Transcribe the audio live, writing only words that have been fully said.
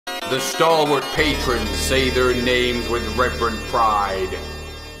The stalwart patrons say their names with reverent pride.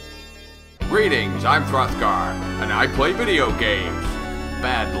 Greetings, I'm Throthgar, and I play video games.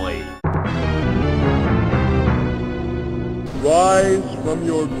 Badly. Rise from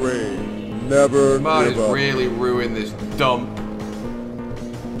your grave. Never Might give has up. really ruined this dump.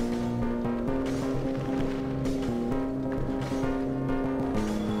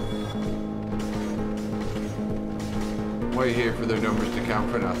 Wait here for their numbers to count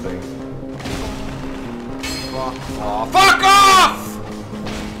for nothing. Fuck off. Fuck off!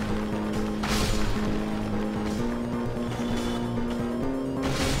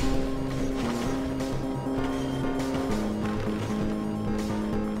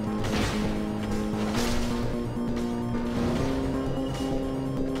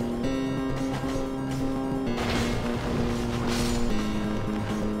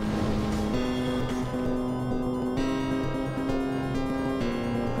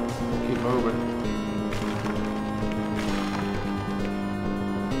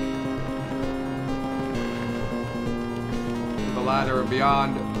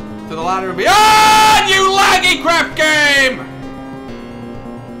 Beyond. To the ladder and beyond, you laggy crap game!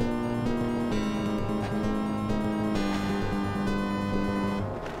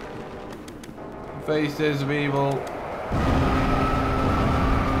 Faces of evil.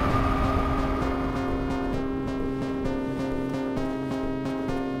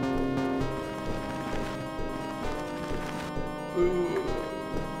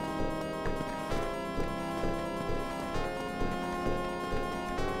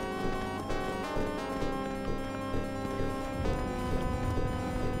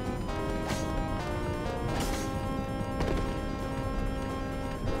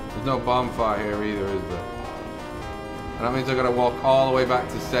 No bonfire here either, is there? And that means I gotta walk all the way back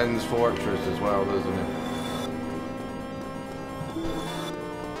to Sen's fortress as well, doesn't it?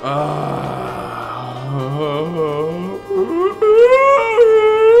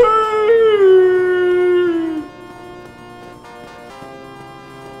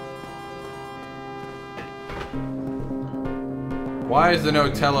 Why is there no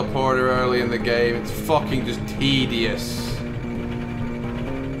teleporter early in the game? It's fucking just tedious.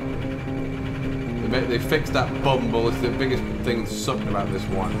 They fixed that bumble. It's the biggest thing that sucked about this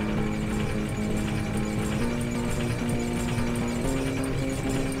one.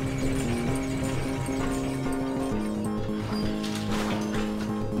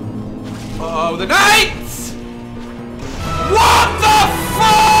 Uh-oh, the knights! What the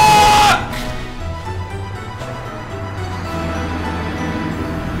fuck?!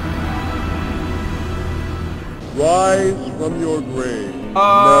 Rise from your grave.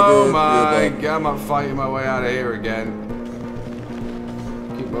 Oh Never my give up. god, I'm not fighting my way out of here again.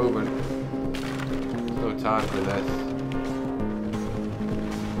 Keep moving. There's no time for this.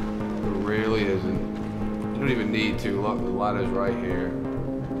 There really isn't. You don't even need to. Look, the ladder's right here.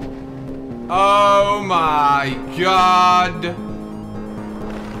 Oh my god!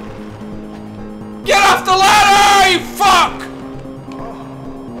 Get off the ladder, you fuck!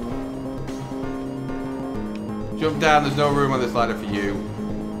 Jump down, there's no room on this ladder for you.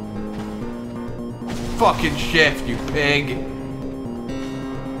 Fucking shift, you pig.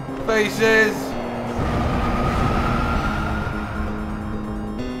 Faces.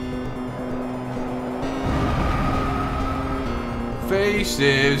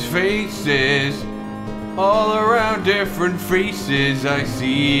 Faces, faces. All around different faces I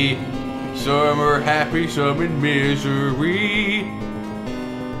see. Some are happy, some in misery.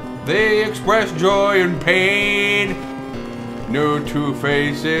 They express joy and pain. No two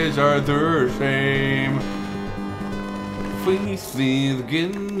faces are the same. Faces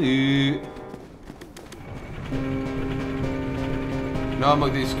again. No, I'm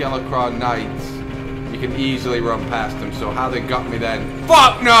like these Skelecron knights. You can easily run past them, so how they got me then?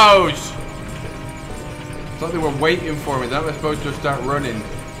 Fuck knows! It's like they were waiting for me. Then I'm supposed to start running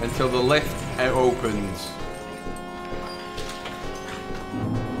until the lift opens.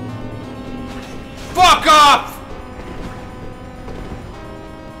 Fuck off!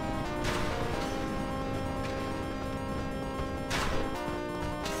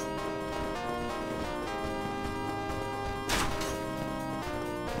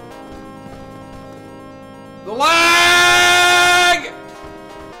 The lag!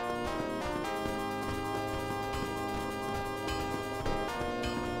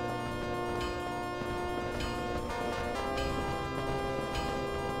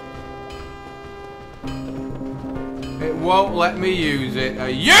 It won't let me use it. Are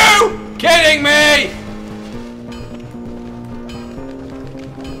you kidding me?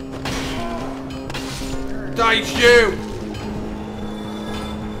 Dice you!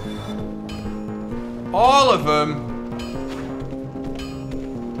 All of them.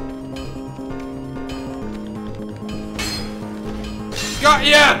 Got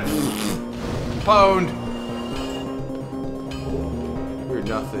ya! Pwned. You're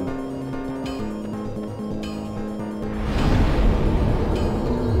nothing.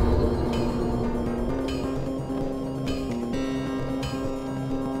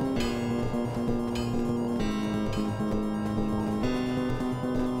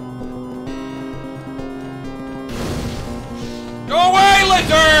 Go away,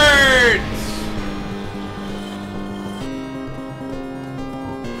 lizards!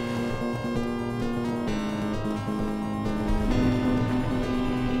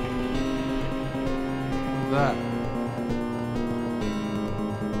 That.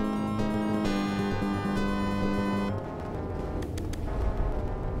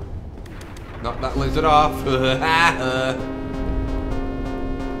 Knock that lizard off.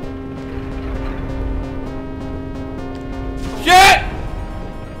 Shit!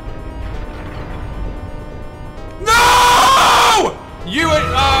 No! You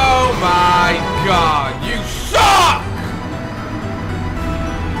oh my god, you suck!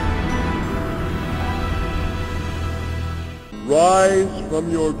 Rise from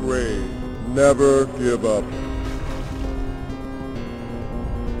your grave. Never give up.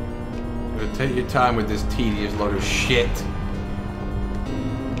 Take your time with this tedious load of shit.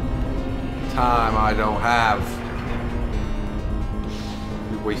 Time I don't have.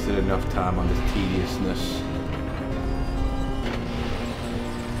 We've wasted enough time on this tediousness.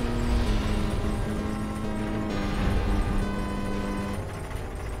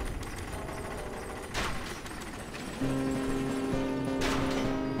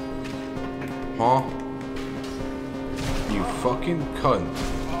 Huh? You fucking cunt.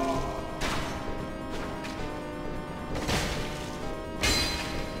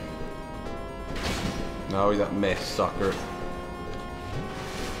 No, that mess, sucker.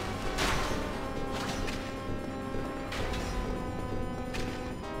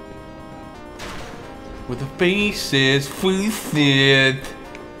 With the faces twisted.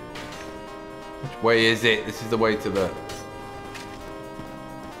 Which way is it? This is the way to the...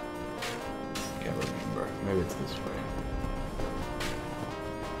 Can't remember. Maybe it's this way.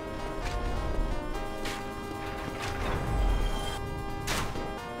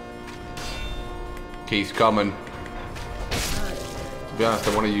 He's coming. To be honest,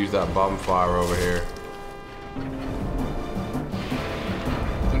 I want to use that bonfire over here.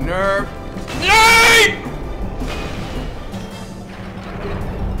 The nerve. Yay!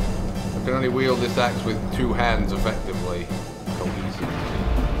 I can only wield this axe with 2 hands effectively. Cohesive.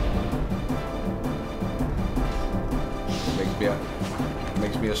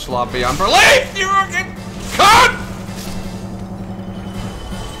 Makes me a sloppy unbelief, you fucking cunt!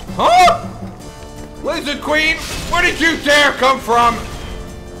 Huh? Lizard Queen, where did you dare come from?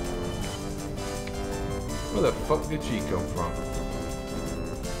 Where the fuck did she come from?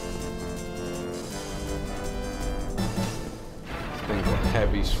 This thing's a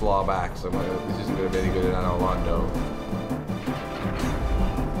heavy slob axe. This isn't going to be any good in ANOR LONDO.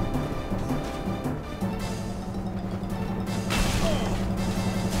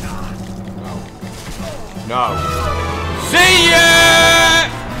 No. See ya!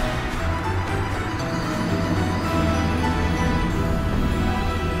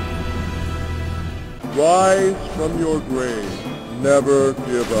 Rise from your grave. Never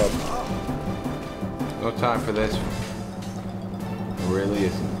give up. No time for this. It really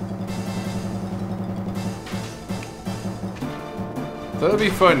isn't. So it'll be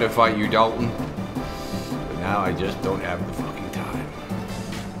fun to fight you, Dalton. But now I just don't have the fucking time.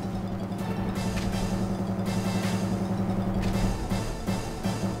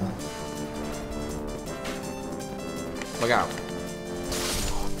 Look out.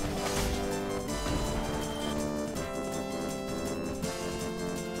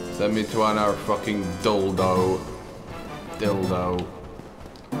 Send me to ANOR fucking dildo.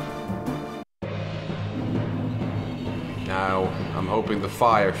 Now, I'm hoping the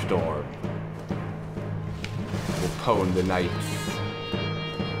firestorm will pwn the knights.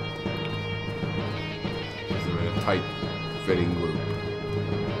 Because they're in a tight fitting group.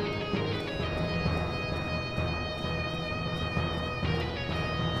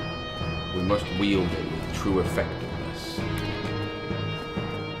 We must wield it with true effectiveness.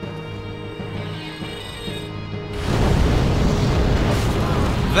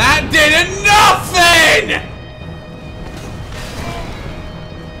 That did nothing!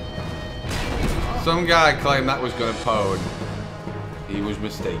 Some guy claimed that was gonna pwn. He was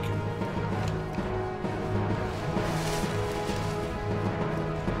mistaken.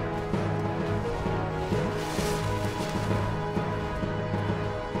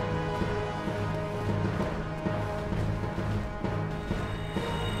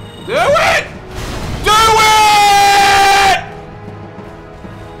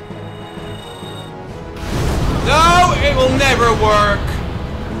 will never work.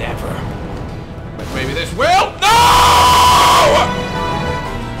 Never. But maybe this will. No!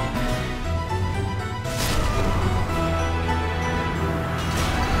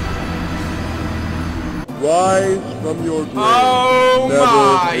 Rise from your grave. Oh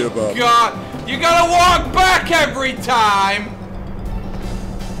Never give my up. god! You gotta walk back every time!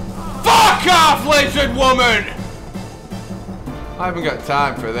 Fuck off, lizard woman! I haven't got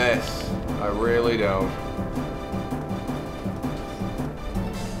time for this. I really don't.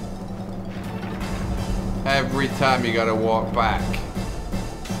 Every time you gotta walk back.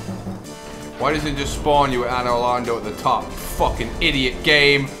 Why doesn't it just spawn you at ANOR LONDO at the top? Fucking idiot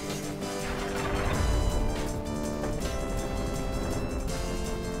game.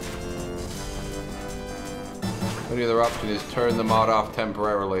 Only other option is turn the mod off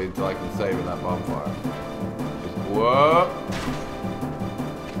temporarily until I can save at that bonfire. Just, whoa!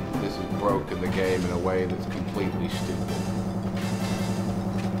 This has broken the game in a way that's completely stupid.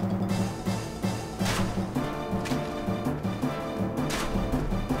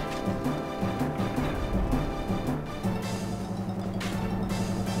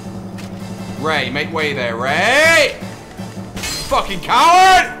 Ray, make way there, Ray! Fucking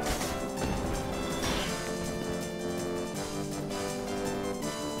coward!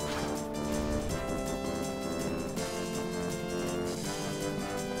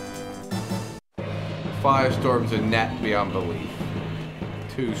 Firestorm's a net beyond belief.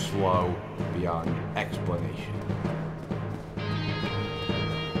 Too slow beyond explanation.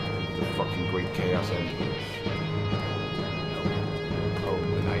 The fucking great chaos emperors. Oh,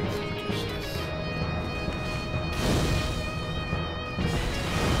 the knights of justice.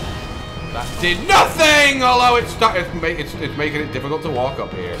 That did nothing! Although it's making it difficult to walk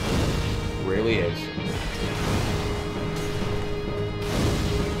up here. It really is.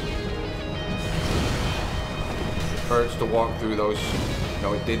 Hurts to walk through those.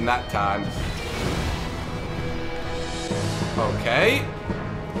 No, it didn't that time. Okay.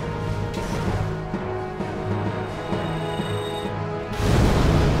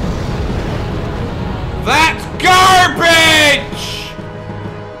 That's garbage!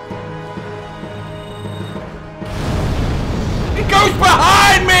 It goes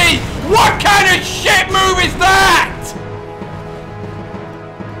behind me! What kind of shit move is that?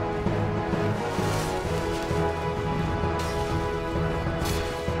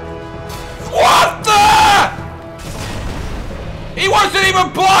 What the? He wasn't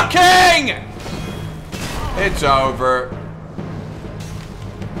even blocking! It's over.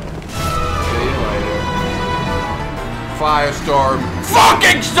 See you later. Firestorm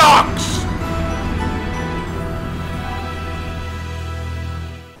fucking sucks!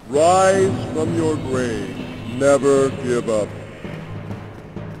 Rise from your grave. Never give up.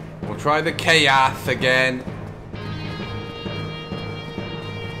 We'll try the chaos again.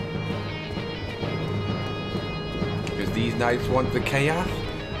 Because these knights want the chaos.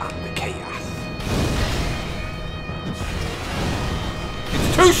 I'm the chaos.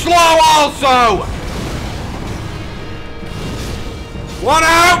 It's too slow also! One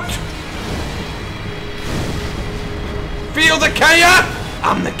out! Feel the chaos?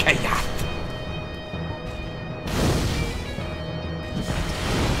 I'm the chaos.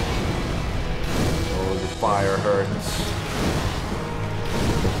 Oh, the fire hurts.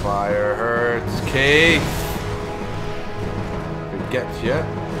 The fire hurts, Keith. It gets you.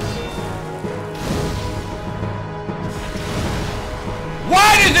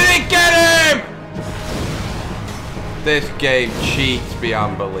 Why doesn't it get him? This game cheats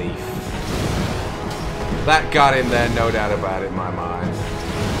beyond belief. That got him there, no doubt about it in my mind.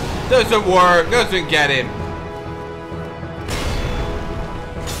 Doesn't work, doesn't get him.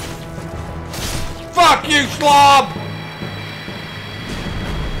 Fuck you, slob!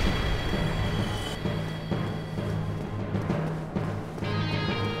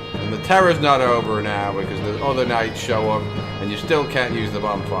 And the terror's not over now because the other knights show up and you still can't use the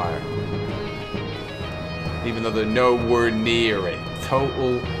bonfire. Even though they're nowhere near it.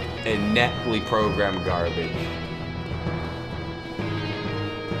 Total ineptly programmed garbage.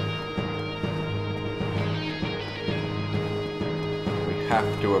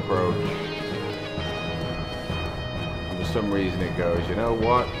 Have to approach. And for some reason it goes, you know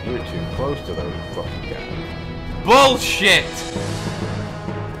what? You're too close to those fucking guys. Bullshit!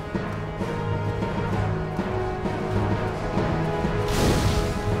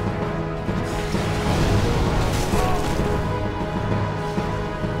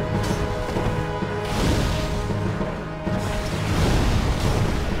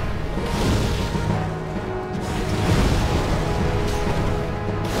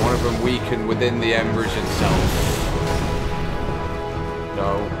 Weakened within the embers itself.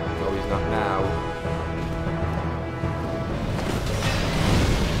 No, he's not now.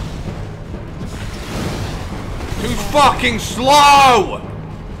 Too fucking slow!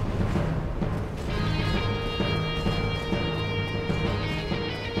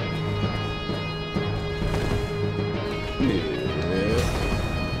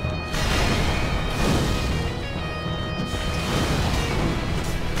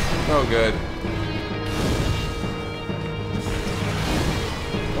 Oh, good.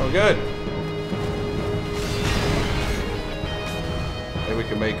 Oh, good. Maybe we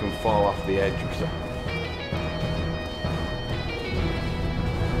can make him fall off the edge or something.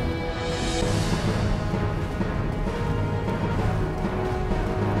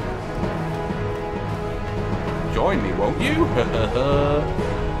 Join me, won't you?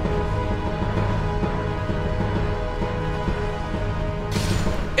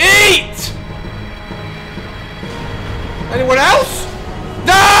 Eat! Anyone else?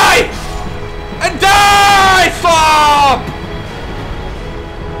 Die! And die, Fob!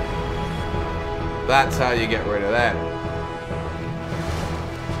 That's how you get rid of that.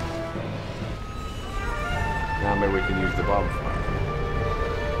 Now maybe we can use the bonfire.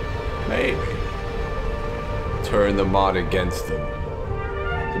 Maybe. Turn the mod against them.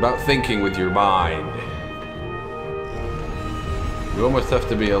 It's about thinking with your mind. You almost have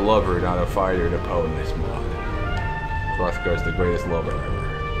to be a lover, not a fighter, to pwn this mod. Hrothgar's the greatest lover ever.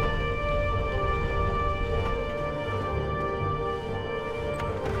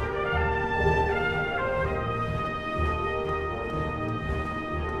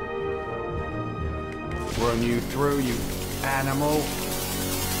 Run you through, you animal.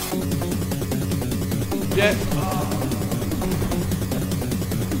 Yeah.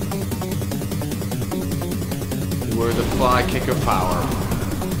 You were the fly kick of power.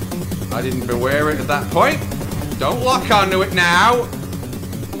 I didn't beware it at that point. Don't lock onto it now.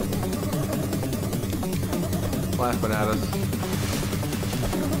 Laughing at us.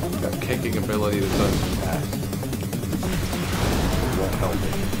 Got kicking ability that's unsurpassed. Won't help me.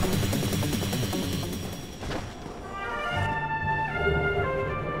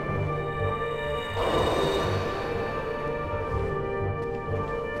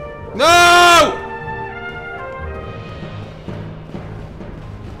 No!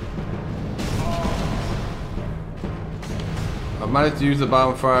 I've managed to use the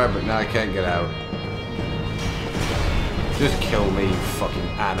bonfire, but now I can't get out. Just kill me, you fucking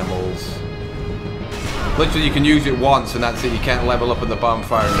animals. Literally, you can use it once and that's it. You can't level up in the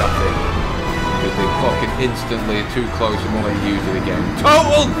bonfire, nothing. Because they fucking instantly are too close and won't let you use it again.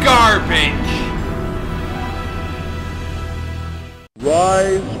 Total garbage!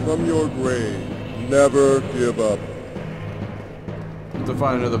 Rise from your grave. Never give up. To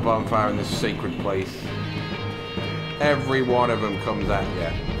find another bonfire in this sacred place. Every one of them comes at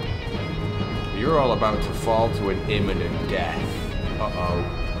you. You're all about to fall to an imminent death. Uh-oh.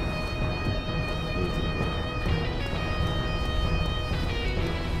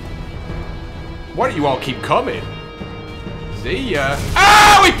 Why don't you all keep coming? See ya.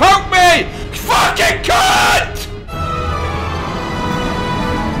 Ow! He poked me! Fucking cunt!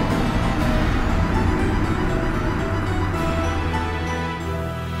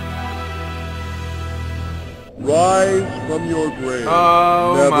 Rise from your grave.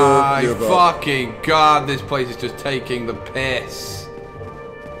 Oh Never my give up. fucking god, this place is just taking the piss.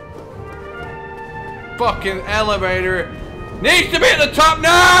 Fucking elevator needs to be at the top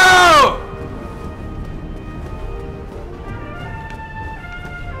now!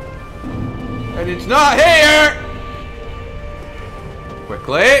 And it's not here!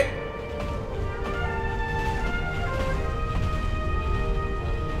 Quickly.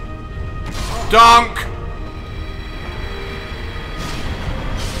 Donk!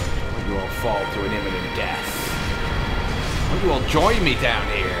 You all fall to an imminent death. Why don't you all join me down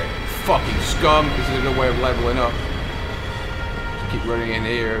here? Fucking scum, because there's no way of leveling up. Just keep running in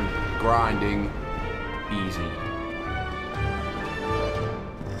here, grinding. Easy.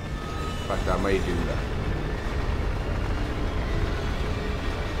 In fact, I may do that.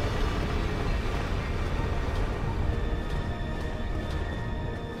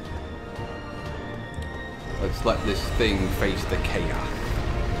 Let's let this thing face the chaos.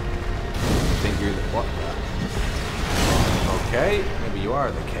 I think you're the what? Okay, maybe you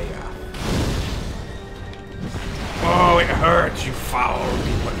are the chaos. Oh, it hurts, you foul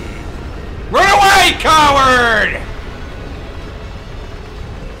demon. Run away, coward!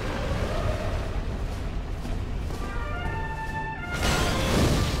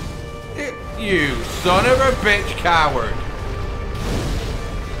 You son of a bitch coward.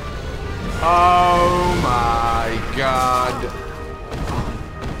 Oh my god.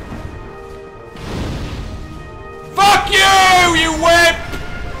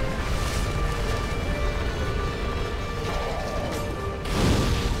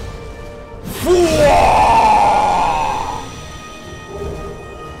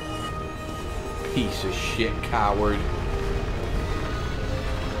 shit coward.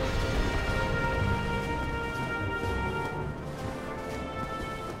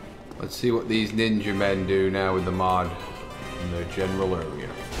 Let's see what these ninja men do now with the mod in their general area.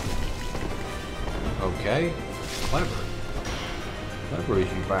 Okay, clever. Clever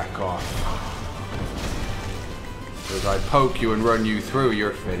as you back off. So as I poke you and run you through,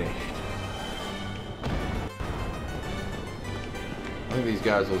 you're finished. I think these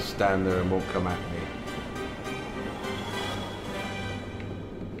guys will stand there and won't come at me.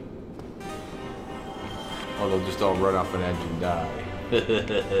 Or they'll just all run off an edge and die.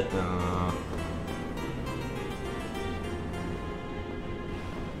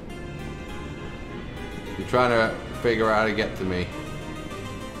 You're trying to figure out how to get to me.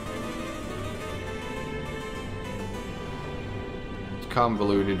 It's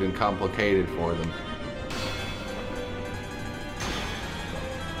convoluted and complicated for them.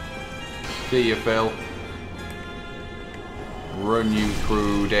 See you, Phil. Run you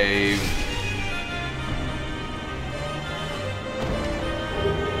through, Dave.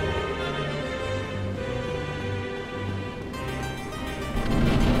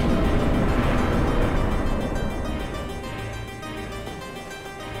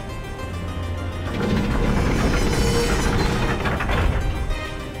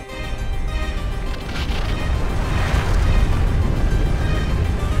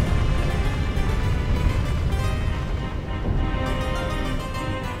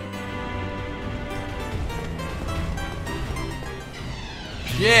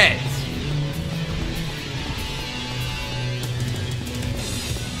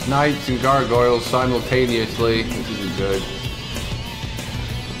 Knights and gargoyles simultaneously. This isn't good.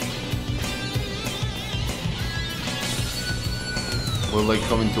 Will they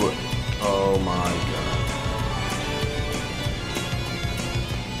come into it? Oh my god.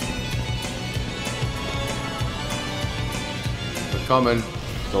 They're coming.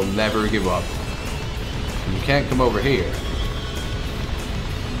 They'll never give up. And you can't come over here.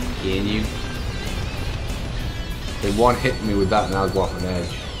 Can you? They one hit me with that and I was off an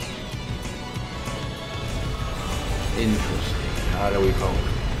edge. Interesting. How do we pwn?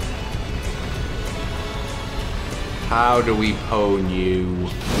 How do we pwn you?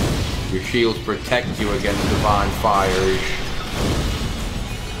 Your shields protect you against divine fires.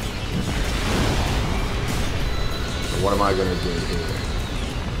 So what am I gonna do here?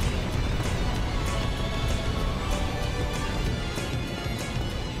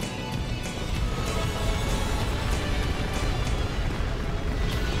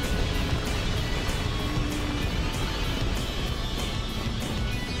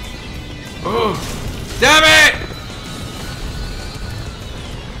 Oh, damn it!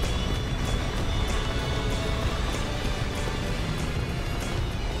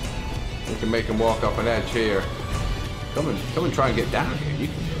 We can make him walk up an edge here. Come and try and get down here. You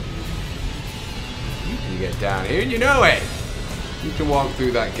can do it. You can get down here and you know it! You can walk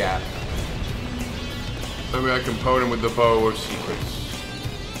through that gap. Maybe I can pwn him with the bow of secrets.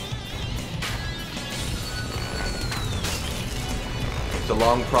 It's a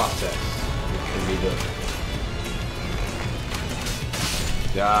long process. Can be done.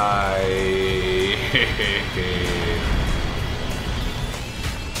 Die.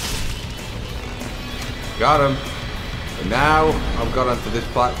 Got him. And now I've got onto this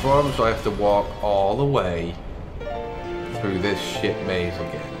platform, so I have to walk all the way through this shit maze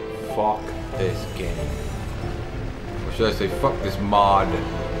again. Fuck this game. Or should I say fuck this mod.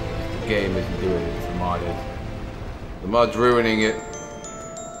 The game isn't doing it, it's the mod is. The mod's ruining it.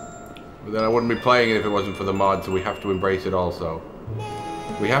 But then I wouldn't be playing it if it wasn't for the mod, so we have to embrace it also.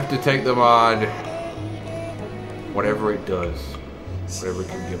 We have to take the mod, whatever it does, whatever it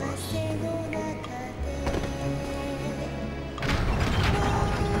can give us.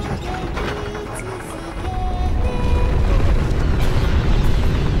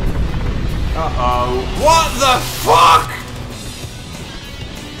 Uh-oh. What the fuck?!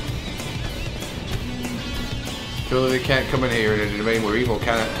 Surely they can't come in here in a domain where evil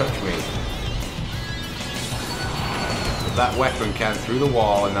cannot touch me. But that weapon can through the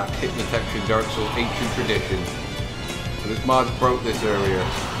wall, and that hit detection Dark Souls ancient tradition. So this mod broke this area.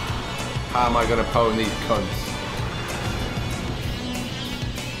 How am I gonna pwn these cunts?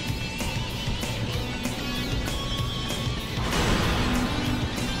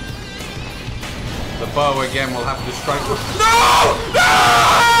 The bow again will have to strike with— No! No!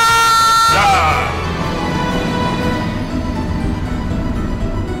 Ah!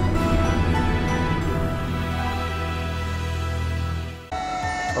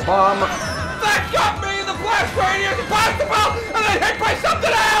 A bomb. That got me! The blast radius is possible! And then hit by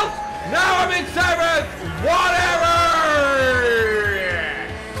something else! Now I'm in 7th! Whatever!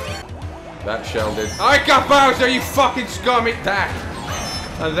 That shell did. I got Bowser, you fucking scummy tack!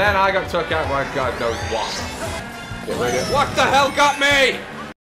 And then I got took out by God knows what. Get ready. What the hell got me?